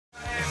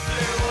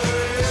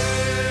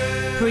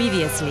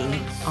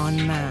Previously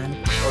on Man.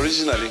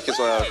 Originally, it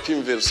was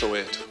Pimville,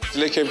 Soweto.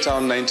 Late Cape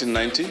Town,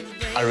 1990.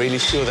 I really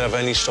feel that I've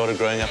only started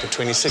growing up at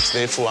 26,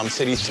 therefore I'm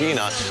 33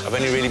 now. I've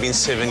only really been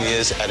 7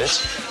 years at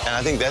it, and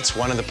I think that's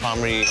one of the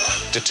primary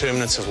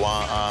determinants of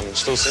why I'm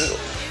still single.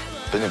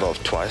 Been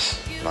involved twice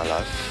in my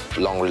life,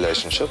 long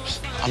relationships.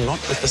 I'm not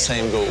with the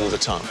same girl all the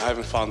time. I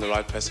haven't found the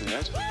right person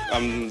yet.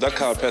 I'm that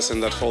kind of person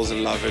that falls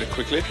in love very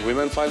quickly.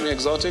 Women find me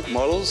exotic,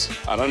 models,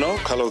 I don't know,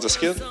 color of the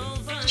skin,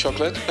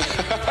 chocolate.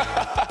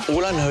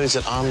 All I know is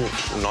that I'm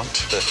not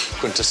the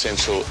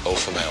quintessential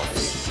alpha male.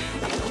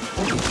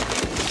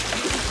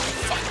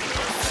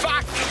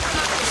 Fuck!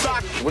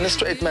 When a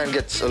straight man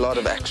gets a lot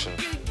of action,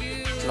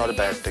 it's not a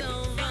bad thing.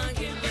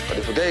 But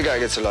if a gay guy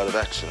gets a lot of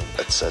action,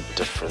 that's a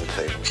different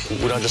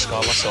thing. Would I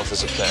describe myself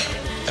as a player?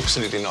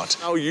 Absolutely not.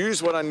 I'll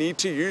use what I need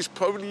to use,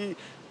 probably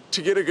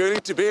to get a girl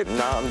into bed.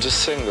 No, I'm just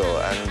single,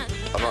 and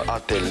I'm not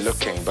out there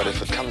looking, but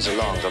if it comes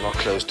along, I'm not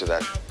close to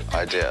that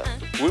idea.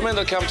 Women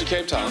that come to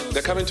Cape Town,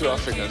 they're coming to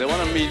Africa. They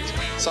want to meet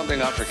something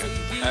African.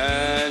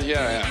 And here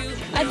I am.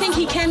 I think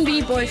he can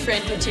be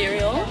boyfriend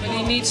material.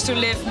 He needs to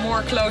live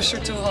more closer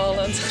to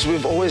Holland. So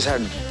we've always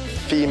had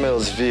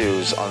females'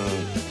 views on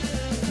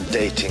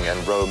dating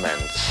and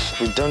romance.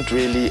 We don't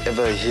really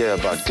ever hear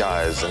about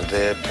guys and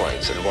their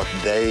points and what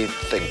they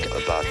think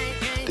about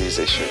these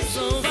issues.